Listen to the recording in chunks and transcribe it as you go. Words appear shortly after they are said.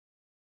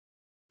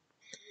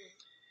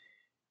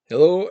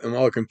Hello and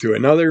welcome to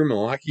another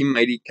Milwaukee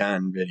Mighty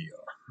Con video.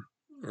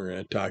 We're going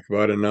to talk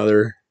about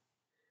another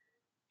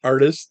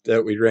artist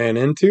that we ran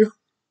into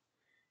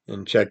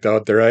and checked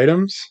out their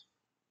items.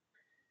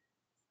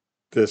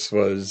 This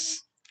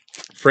was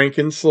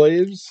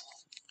Frankenslaves,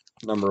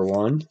 number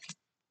 1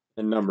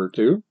 and number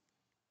 2.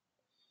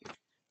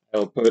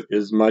 I'll put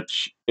as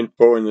much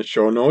info in the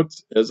show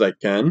notes as I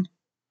can.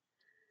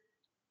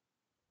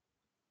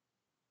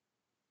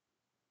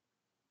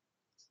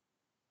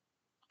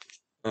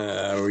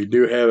 We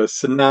do have a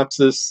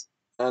synopsis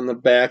on the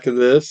back of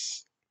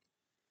this.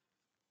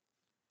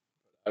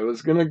 I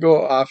was going to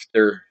go off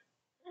their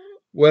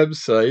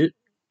website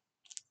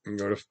and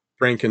go to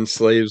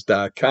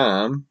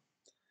frankenslaves.com,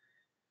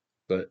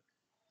 but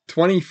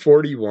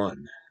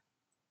 2041.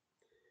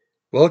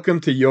 Welcome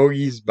to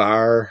Yogi's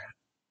Bar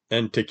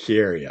and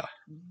Taqueria.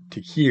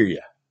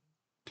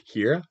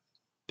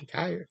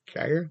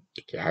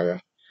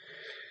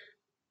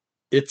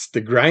 It's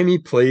the grimy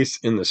place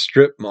in the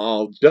strip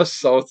mall just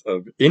south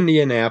of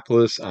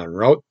Indianapolis on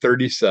Route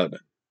 37.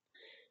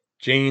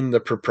 Jane, the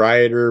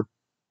proprietor,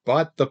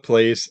 bought the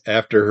place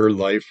after her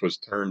life was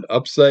turned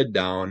upside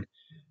down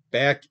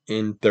back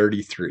in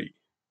 33.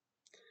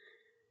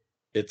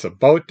 It's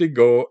about to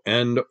go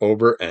end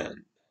over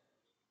end.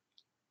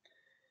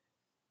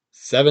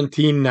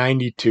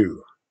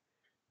 1792.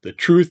 The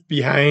truth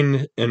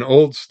behind an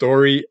old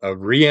story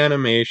of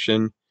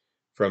reanimation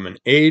from an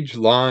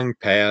age-long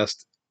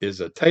past is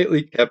a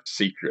tightly kept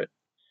secret.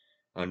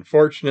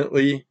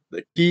 Unfortunately,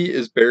 the key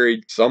is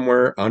buried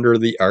somewhere under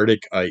the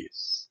Arctic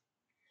ice.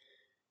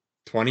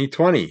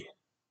 2020.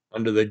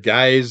 Under the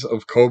guise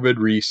of COVID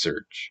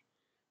research,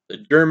 the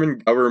German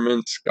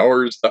government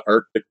scours the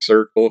Arctic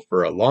Circle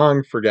for a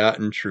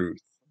long-forgotten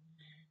truth.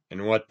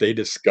 And what they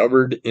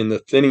discovered in the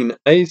thinning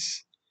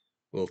ice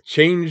will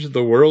change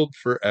the world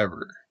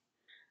forever.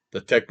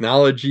 The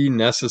technology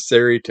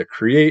necessary to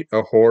create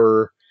a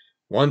horror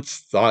once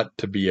thought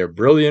to be a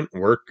brilliant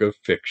work of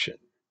fiction.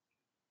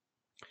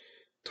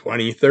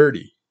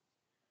 2030.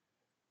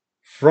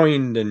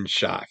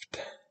 Freundschaft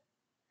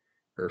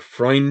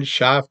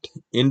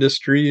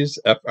Industries,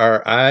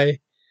 FRI,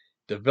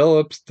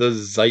 develops the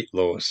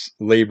Zeitlos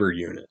labor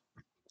unit.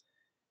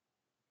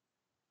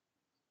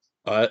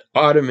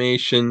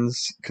 Automations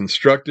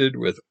constructed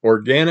with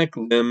organic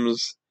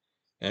limbs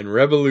and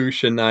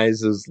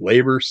revolutionizes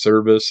labor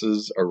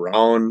services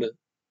around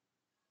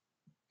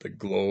the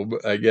globe.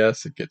 I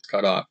guess it gets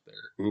cut off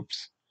there.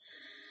 Oops.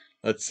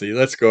 Let's see.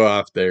 Let's go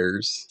off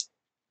theirs.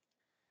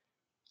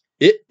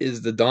 It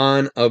is the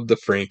dawn of the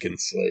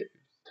Frankenslaves.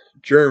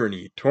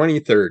 Germany,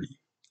 2030.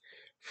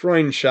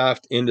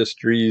 Freundschaft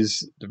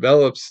Industries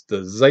develops the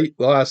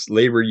Zeitlos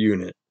labor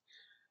unit.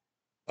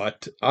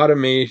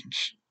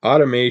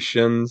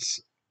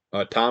 Automatons.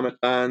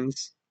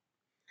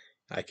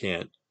 I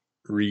can't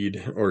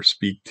read or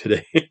speak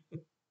today.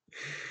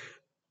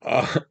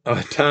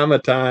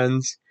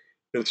 Automatons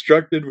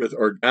constructed with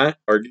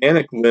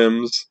organic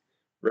limbs,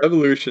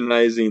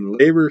 revolutionizing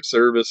labor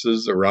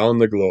services around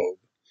the globe.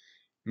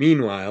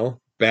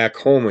 Meanwhile, back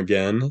home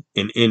again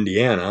in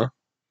Indiana,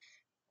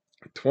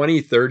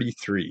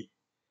 2033,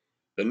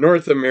 the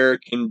North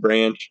American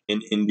branch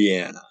in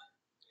Indiana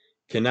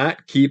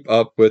cannot keep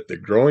up with the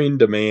growing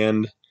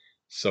demand,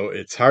 so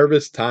it's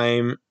harvest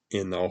time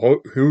in the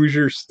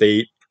Hoosier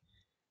State,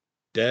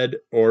 dead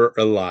or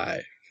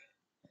alive.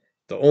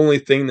 The only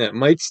thing that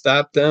might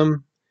stop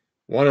them,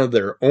 one of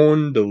their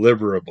own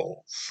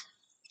deliverables.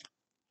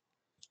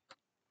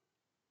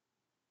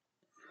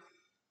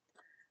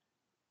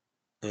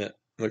 Yeah,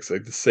 looks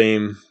like the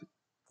same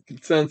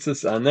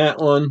consensus on that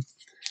one.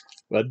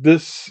 But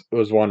this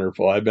was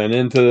wonderful. I've been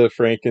into the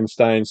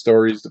Frankenstein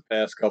stories the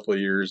past couple of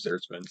years.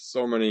 There's been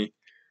so many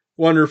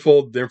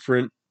wonderful,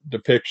 different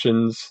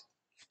depictions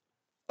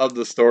of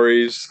the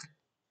stories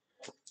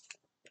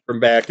from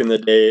back in the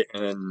day.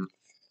 And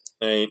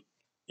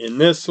in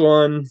this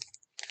one,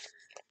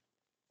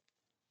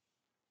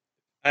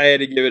 I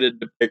had to give it a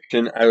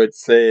depiction. I would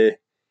say,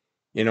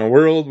 in a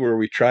world where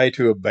we try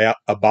to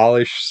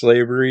abolish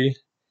slavery,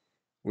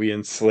 we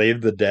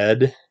enslave the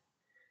dead.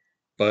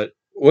 But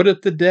what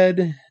if the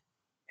dead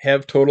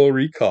have total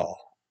recall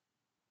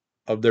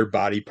of their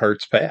body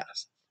parts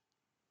past?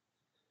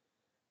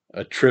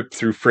 A trip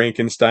through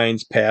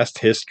Frankenstein's past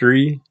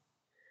history.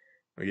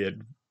 We get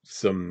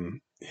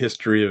some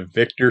history of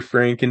Victor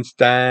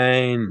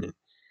Frankenstein,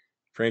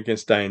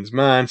 Frankenstein's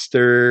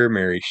monster,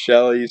 Mary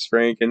Shelley's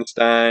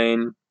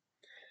Frankenstein.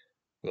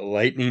 Will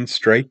lightning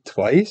strike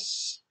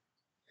twice?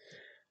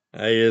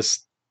 I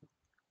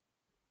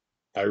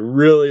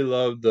really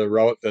love the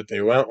route that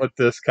they went with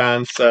this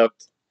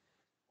concept.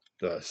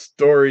 The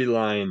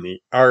storyline,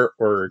 the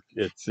artwork,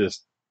 it's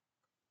just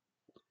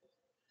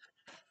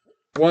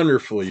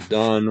wonderfully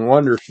done,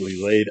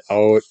 wonderfully laid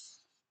out.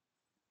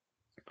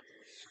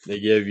 They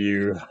give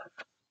you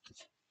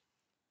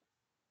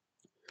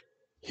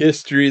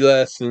history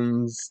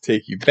lessons,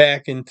 take you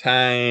back in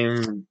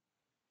time,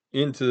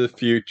 into the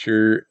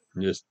future,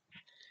 and just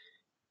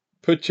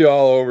put you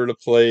all over the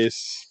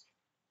place.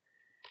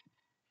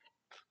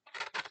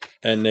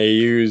 and they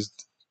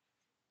used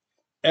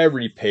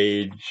every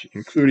page,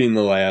 including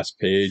the last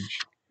page.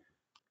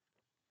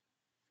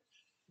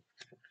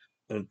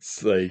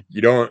 It's like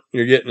you're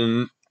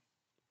getting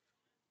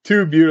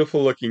two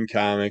beautiful looking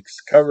comics,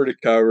 cover to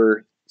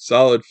cover,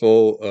 solid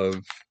full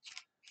of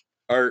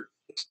art,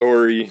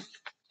 story,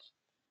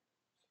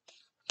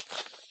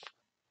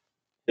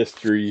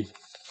 history,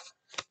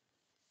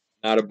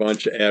 not a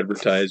bunch of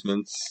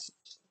advertisements.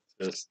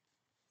 Just,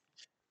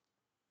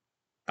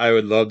 I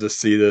would love to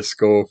see this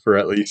go for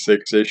at least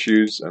 6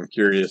 issues. I'm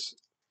curious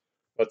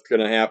what's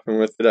going to happen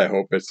with it. I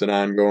hope it's an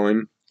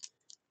ongoing.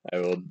 I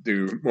will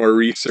do more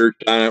research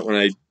on it when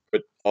I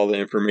put all the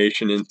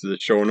information into the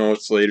show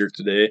notes later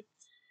today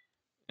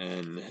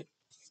and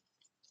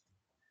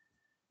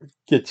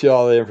get you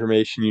all the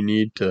information you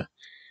need to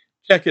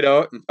check it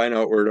out and find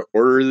out where to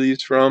order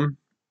these from.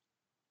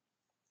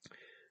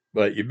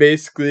 But you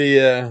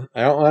basically, I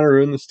don't want to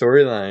ruin the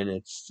storyline.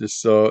 It's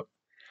just so,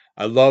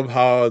 I love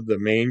how the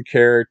main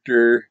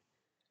character,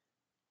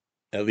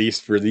 at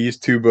least for these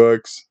 2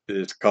 books,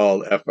 is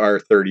called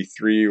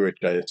FR33, which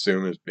I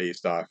assume is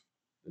based off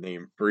the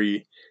name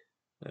Free.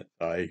 That's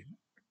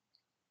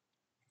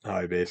how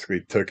I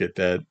basically took it,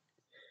 that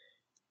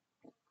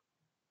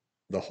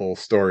the whole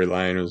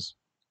storyline was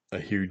a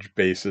huge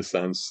basis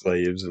on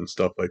slaves and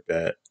stuff like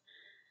that.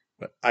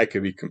 But I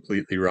could be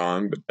completely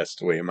wrong, but that's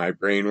the way my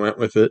brain went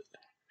with it.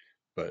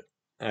 But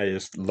I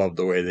just love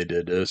the way they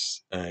did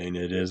this. I mean,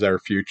 it is our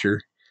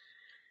future.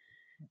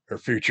 Our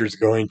future is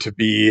going to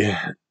be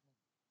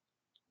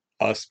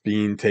us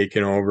being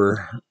taken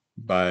over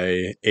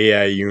by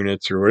AI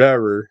units or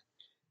whatever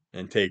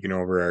and taking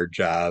over our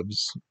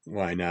jobs.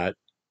 Why not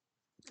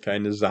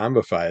kind of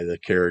zombify the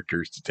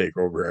characters to take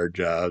over our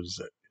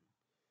jobs?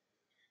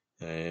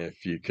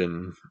 If you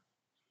can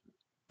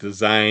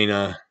design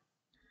a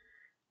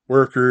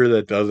worker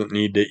that doesn't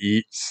need to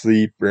eat,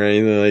 sleep, or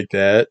anything like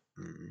that,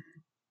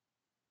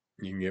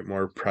 you can get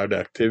more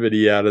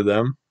productivity out of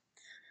them.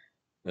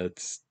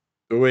 That's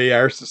the way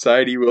our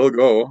society will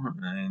go,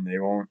 and they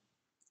won't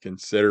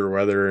consider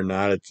whether or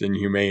not it's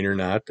inhumane or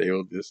not. They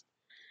will just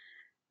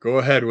go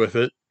ahead with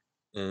it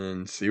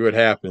and see what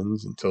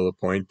happens until the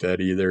point that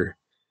either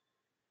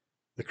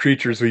the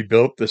creatures we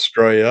built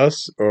destroy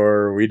us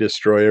or we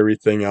destroy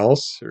everything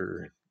else,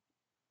 or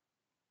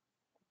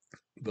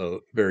the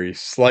very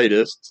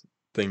slightest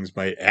things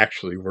might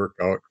actually work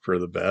out for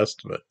the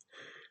best. But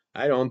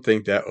I don't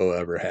think that will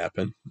ever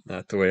happen.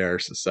 Not the way our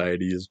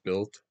society is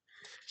built,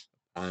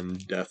 on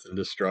death and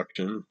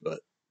destruction. But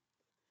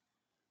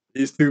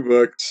these 2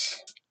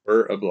 books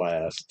were a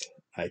blast.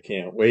 I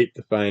can't wait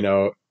to find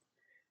out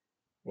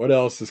what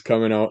else is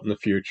coming out in the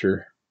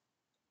future.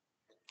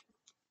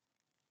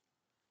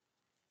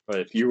 But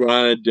if you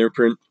want a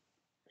different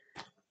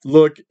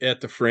look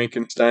at the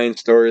Frankenstein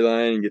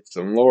storyline and get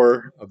some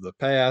lore of the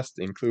past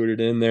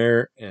included in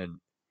there, and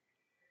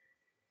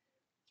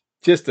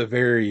just a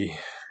very,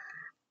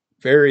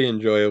 very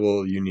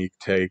enjoyable, unique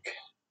take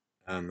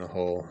on the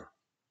whole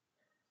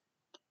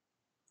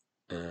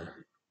uh,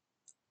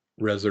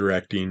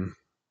 resurrecting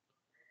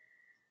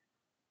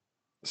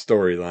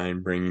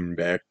storyline, bringing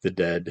back the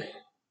dead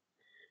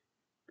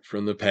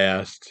from the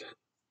past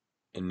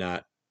and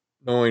not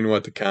knowing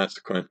what the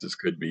consequences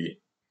could be.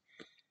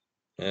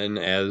 And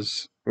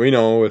as we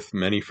know with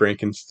many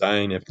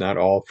Frankenstein, if not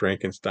all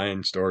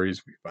Frankenstein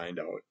stories, we find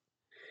out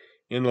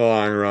in the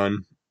long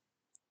run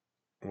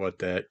what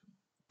that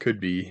could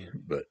be.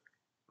 But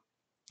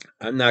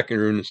I'm not going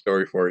to ruin the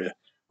story for you.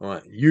 I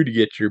want you to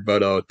get your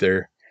butt out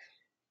there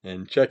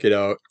and check it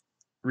out.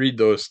 Read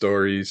those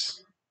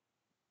stories.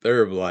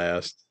 They're a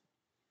blast.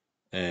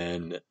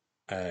 And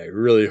I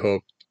really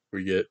hope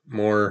we get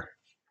more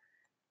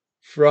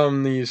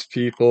from these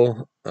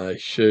people. I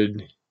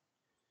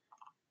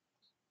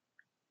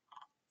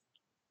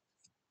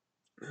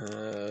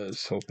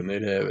was hoping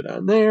they'd have it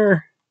on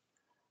there.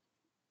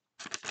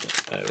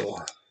 I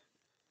will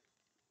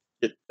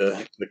get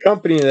the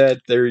company that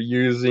they're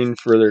using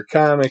for their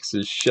comics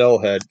is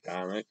Shellhead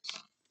Comics.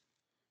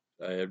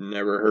 I have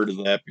never heard of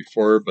that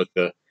before, but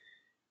the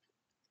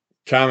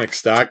comic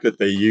stock that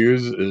they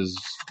use is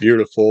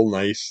beautiful,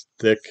 nice,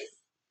 thick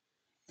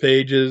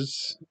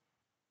pages.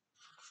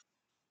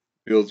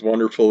 Feels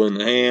wonderful in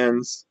the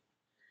hands.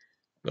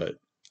 But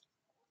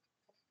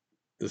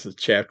this is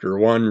chapter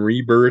 1,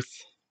 Rebirth.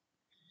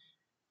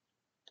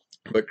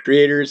 But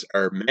creators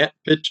are Matt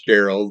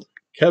Fitzgerald,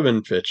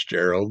 Kevin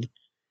Fitzgerald.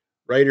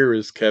 Writer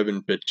is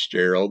Kevin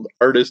Fitzgerald.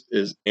 Artist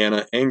is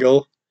Anna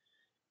Engel.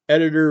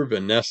 Editor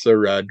Vanessa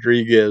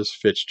Rodriguez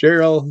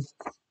Fitzgerald.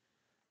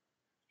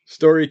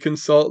 Story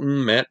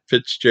consultant Matt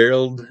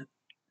Fitzgerald,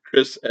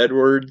 Chris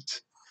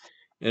Edwards.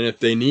 And if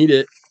they need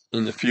it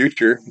in the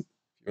future,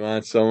 if you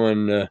want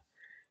someone to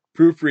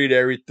proofread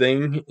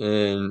everything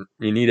and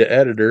you need an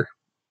editor,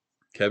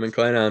 Kevin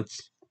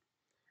Kleinance,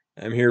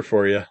 I'm here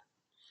for you.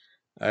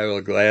 I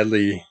will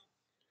gladly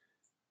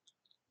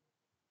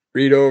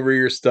read over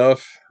your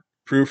stuff,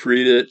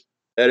 proofread it,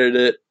 edit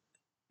it,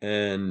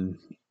 and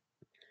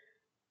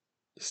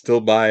still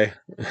buy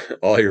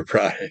all your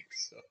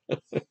products.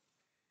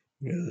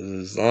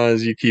 As long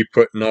as you keep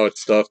putting out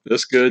stuff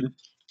this good,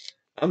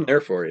 I'm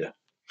there for you.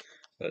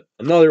 But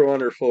another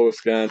wonderful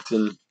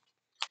Wisconsin.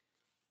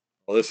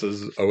 Well, this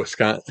is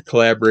a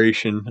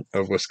collaboration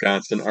of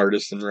Wisconsin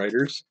artists and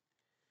writers.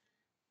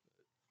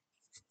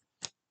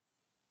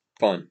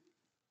 Fun.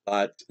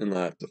 Lots and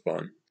lots of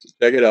fun. Just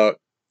check it out.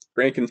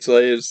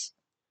 Frankenslaves.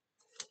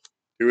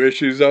 2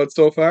 issues out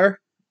so far.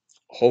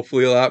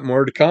 Hopefully a lot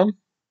more to come.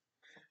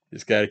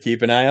 Just got to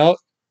keep an eye out.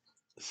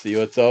 See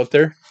what's out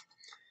there.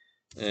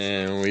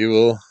 And we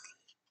will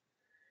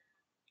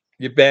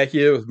get back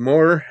here with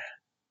more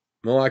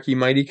Milwaukee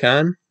Mighty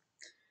Con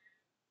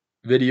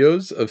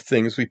videos of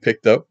things we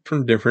picked up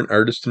from different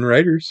artists and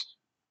writers.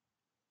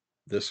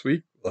 This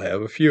week, we'll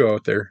have a few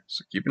out there,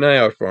 so keep an eye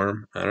out for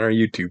them on our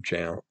YouTube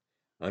channel,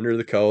 Under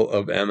the Cull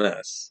of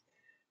MS.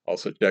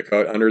 Also, check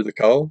out Under the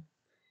Cull,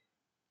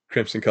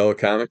 Crimson Cull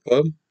Comic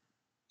Club,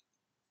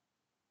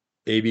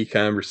 AB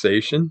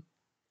Conversation,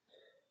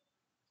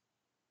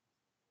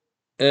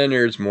 and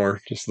there's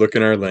more. Just look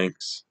in our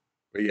links.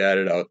 We got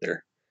it out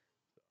there.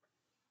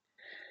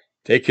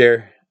 Take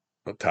care.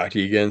 I'll talk to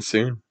you again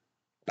soon.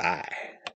 Bye.